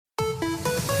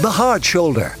The Hard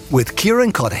Shoulder with Kieran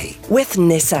with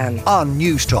Nissan on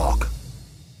News Talk.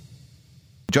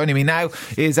 Joining me now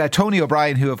is Tony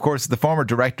O'Brien, who of course is the former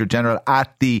Director General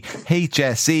at the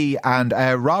HSE, and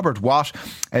Robert Watt,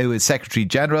 who is Secretary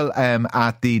General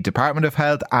at the Department of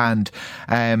Health and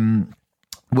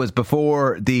was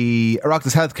before the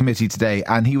Oireachtas Health Committee today,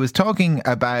 and he was talking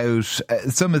about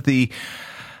some of the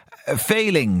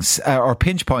failings or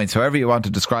pinch points, however you want to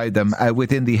describe them,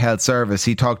 within the health service.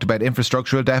 He talked about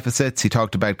infrastructural deficits, he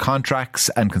talked about contracts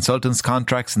and consultants'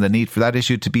 contracts and the need for that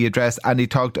issue to be addressed, and he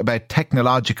talked about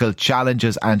technological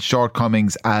challenges and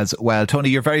shortcomings as well. Tony,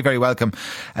 you're very, very welcome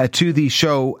to the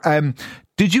show.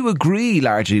 Did you agree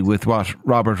largely with what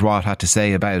Robert Watt had to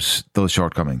say about those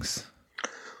shortcomings?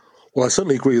 Well, I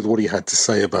certainly agree with what he had to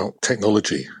say about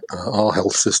technology. Our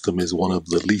health system is one of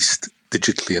the least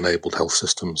digitally enabled health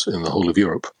systems in the whole of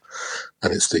Europe.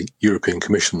 And it's the European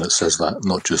Commission that says that,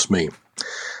 not just me.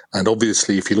 And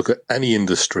obviously, if you look at any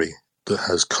industry that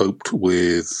has coped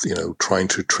with, trying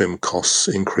to trim costs,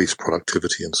 increase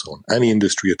productivity and so on, any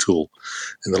industry at all,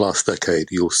 in the last decade,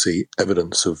 you'll see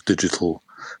evidence of digital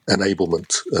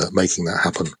enablement making that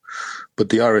happen. But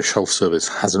the Irish Health Service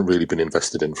hasn't really been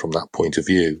invested in from that point of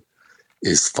view,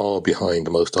 is far behind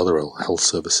most other health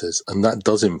services, and that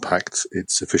does impact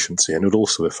its efficiency, and it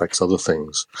also affects other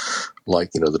things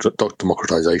like the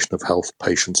democratization of health,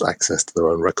 patients' access to their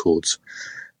own records,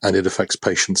 and it affects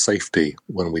patient safety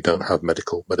when we don't have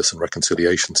medicine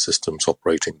reconciliation systems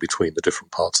operating between the different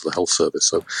parts of the health service.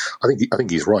 So I think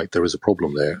he's right. There is a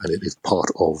problem there, and it is part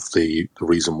of the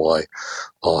reason why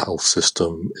our health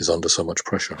system is under so much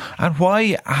pressure. And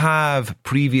why have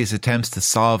previous attempts to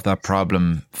solve that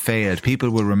problem failed?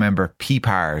 People will remember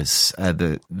PPARS,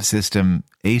 the system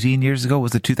 18 years ago.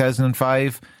 Was it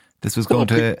 2005? This was going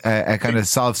to kind of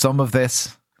solve some of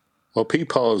this. Well,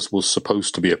 PPARS was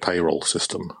supposed to be a payroll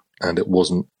system, and it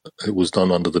wasn't. It was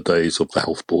done under the days of the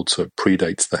health board, so it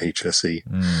predates the HSE,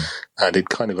 and it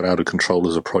kind of got out of control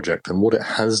as a project. And what it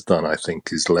has done, I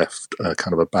think, is left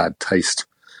kind of a bad taste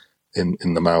in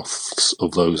the mouths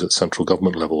of those at central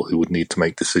government level who would need to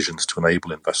make decisions to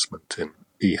enable investment in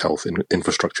e-health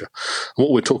infrastructure. And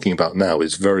what we're talking about now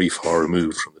is very far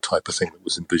removed from the type of thing that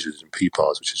was envisaged in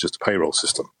PPARS, which is just a payroll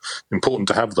system. Important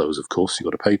to have those, of course.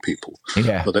 You've got to pay people,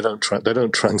 but they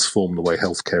don't transform the way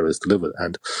healthcare is delivered.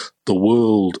 And the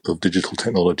world of digital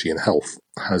technology in health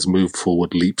has moved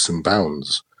forward leaps and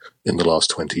bounds in the last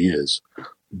 20 years,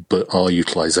 but our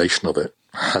utilization of it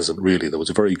hasn't really. There was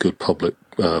a very good public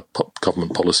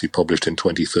government policy published in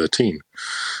 2013,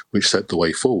 which set the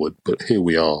way forward. But here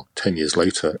we are 10 years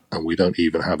later, and we don't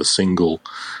even have a single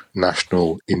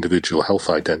national individual health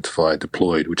identifier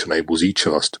deployed, which enables each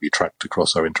of us to be tracked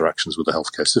across our interactions with the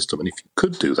healthcare system. And if you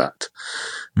could do that,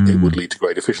 it would lead to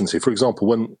great efficiency. For example,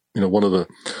 when one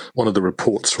of the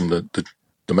reports from the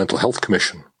Mental Health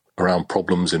Commission around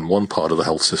problems in one part of the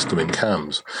health system in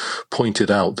CAMS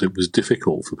pointed out that it was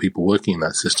difficult for people working in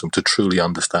that system to truly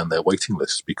understand their waiting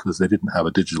lists because they didn't have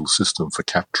a digital system for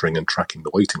capturing and tracking the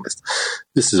waiting list.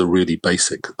 This is a really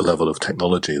basic level of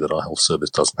technology that our health service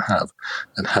doesn't have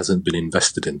and hasn't been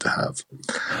invested in to have.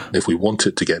 If we want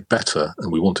it to get better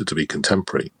and we want it to be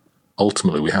contemporary,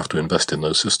 ultimately we have to invest in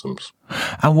those systems.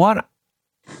 And what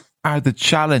are the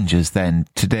challenges then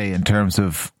today in terms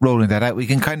of rolling that out? We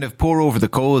can kind of pour over the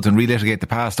codes and relitigate the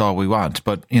past all we want,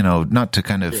 but not to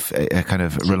kind of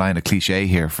rely on a cliche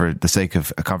here for the sake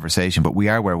of a conversation, but we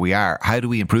are where we are. How do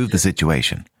we improve the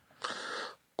situation?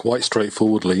 Quite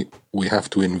straightforwardly, we have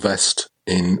to invest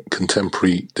in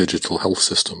contemporary digital health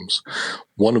systems.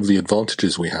 One of the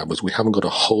advantages we have is we haven't got a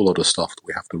whole lot of stuff that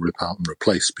we have to rip out and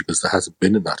replace because there hasn't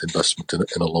been in that investment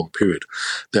in a long period.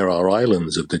 There are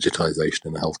islands of digitization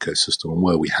in the healthcare system, and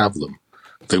where we have them,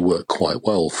 they work quite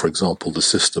well. For example, the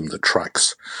system that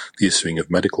tracks the issuing of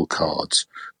medical cards,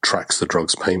 tracks the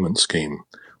drugs payment scheme,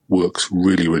 works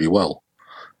really, really well.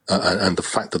 And the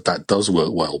fact that that does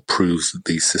work well proves that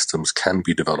these systems can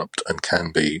be developed and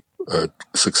can be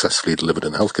successfully delivered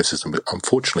in the healthcare system. But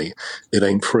unfortunately, it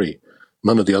ain't free.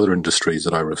 None of the other industries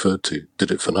that I referred to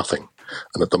did it for nothing.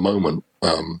 And at the moment,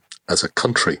 as a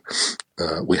country,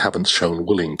 we haven't shown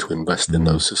willing to invest in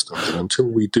those systems. And until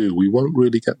we do, we won't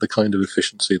really get the kind of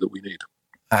efficiency that we need.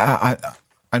 I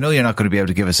know you're not going to be able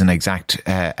to give us an exact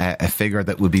a figure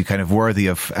that would be kind of worthy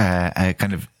of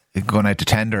kind of going out to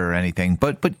tender or anything,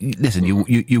 but listen,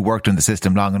 you worked in the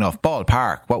system long enough.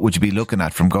 Ballpark, what would you be looking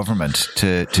at from government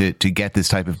to get this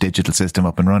type of digital system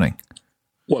up and running?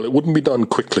 Well, it wouldn't be done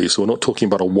quickly, so we're not talking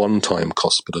about a one-time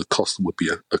cost, but a cost that would be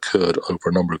occurred over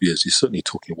a number of years. You're certainly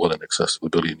talking well in excess of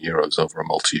 €1 billion over a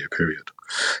multi-year period.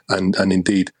 And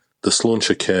indeed, the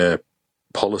Sláinte Care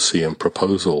policy and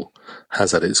proposal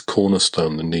has at its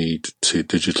cornerstone the need to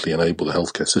digitally enable the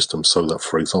healthcare system so that,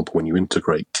 for example, when you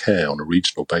integrate care on a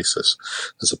regional basis,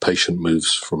 as a patient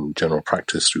moves from general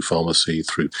practice through pharmacy,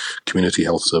 through community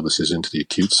health services into the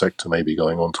acute sector, maybe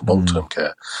going on to long-term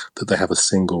care, that they have a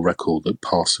single record that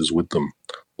passes with them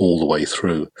all the way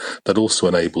through. That also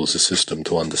enables the system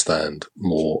to understand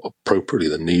more appropriately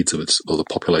the needs of the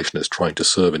population it's trying to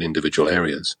serve in individual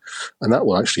areas. And that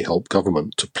will actually help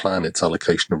government to plan its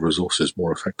allocation of resources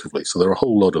more effectively. So there are a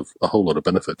whole lot of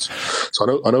benefits.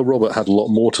 So I know Robert had a lot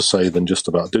more to say than just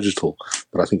about digital,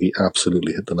 but I think he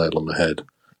absolutely hit the nail on the head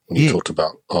when he talked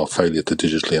about our failure to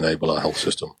digitally enable our health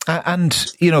system. And,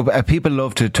 people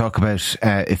love to talk about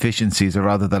efficiencies, or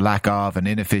rather the lack of, and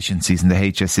inefficiencies in the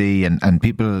HSE, and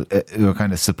people who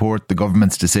kind of support the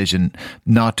government's decision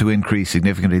not to increase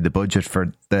significantly the budget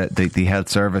for the health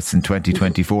service in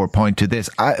 2024 point to this.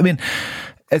 I mean,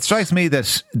 it strikes me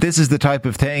that this is the type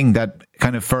of thing that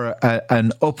kind of for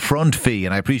an upfront fee,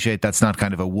 and I appreciate that's not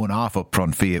kind of a one-off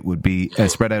upfront fee, it would be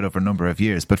spread out over a number of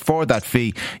years, but for that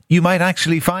fee, you might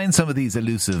actually find some of these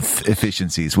elusive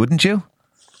efficiencies, wouldn't you?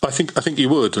 I think you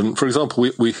would. And for example,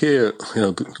 we hear,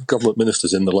 government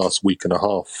ministers in the last week and a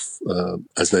half,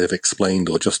 as they have explained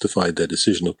or justified their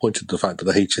decision, have pointed to the fact that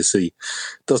the HSE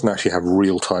doesn't actually have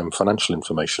real-time financial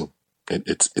information.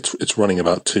 It's running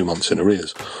about 2 months in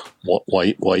arrears.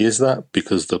 Why is that?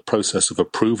 Because the process of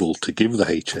approval to give the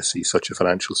HSE such a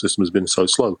financial system has been so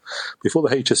slow. Before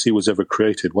the HSE was ever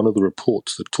created, one of the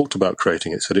reports that talked about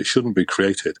creating it said it shouldn't be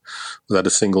created without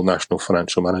a single national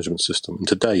financial management system. And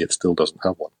today it still doesn't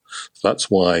have one. So that's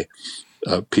why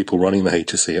people running the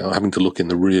HSE are having to look in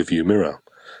the rear view mirror.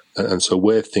 And so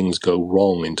where things go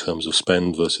wrong in terms of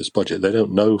spend versus budget, they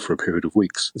don't know for a period of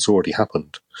weeks. It's already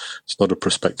happened. It's not a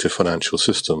prospective financial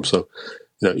system. So,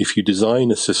 if you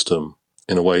design a system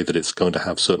in a way that it's going to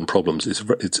have certain problems,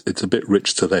 it's a bit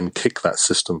rich to then kick that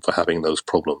system for having those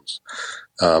problems.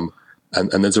 And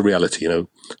there's a reality,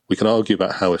 we can argue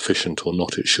about how efficient or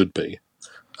not it should be.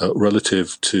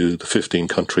 Relative to the 15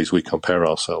 countries we compare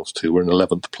ourselves to, we're in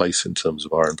 11th place in terms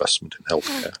of our investment in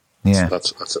healthcare. Yeah.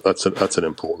 So that's an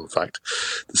important fact.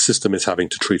 The system is having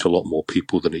to treat a lot more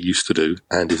people than it used to do,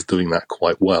 and is doing that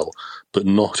quite well, but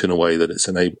not in a way that it's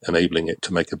enabling it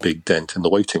to make a big dent in the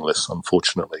waiting lists,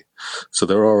 unfortunately. So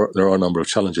there are a number of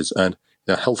challenges, and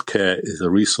healthcare is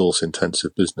a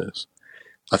resource-intensive business.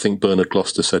 I think Bernard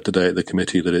Gloucester said today at the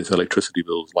committee that its electricity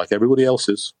bills, like everybody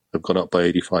else's, have gone up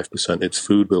by 85%. Its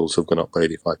food bills have gone up by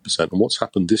 85%. And what's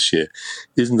happened this year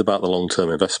isn't about the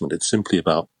long-term investment. It's simply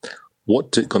about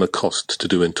what's it going to cost to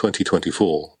do in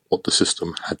 2024 what the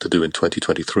system had to do in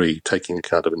 2023, taking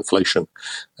account of inflation.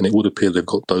 And it would appear they've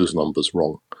got those numbers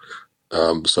wrong.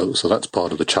 So that's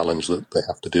part of the challenge that they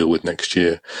have to deal with next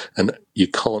year. And you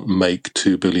can't make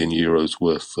 2 billion euros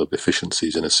worth of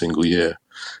efficiencies in a single year.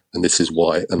 And this is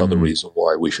another reason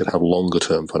why we should have longer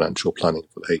term financial planning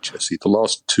for the HSE. The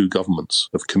last two governments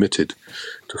have committed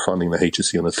to funding the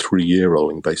HSE on a 3-year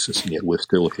rolling basis, and yet we're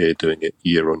still here doing it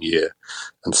year on year.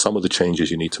 And some of the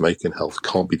changes you need to make in health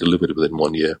can't be delivered within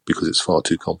 1 year because it's far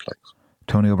too complex.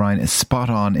 Tony O'Brien is spot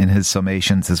on in his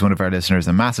summations. As one of our listeners,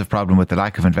 a massive problem with the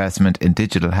lack of investment in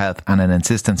digital health and an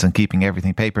insistence on keeping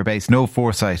everything paper-based. No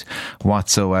foresight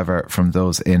whatsoever from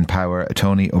those in power.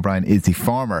 Tony O'Brien is the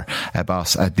former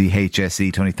boss at the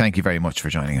HSE. Tony, thank you very much for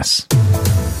joining us.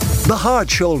 The Hard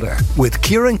Shoulder with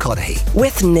Kieran Cuddihy.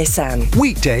 With Nissan.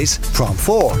 Weekdays from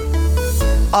 4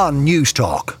 on News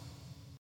Talk.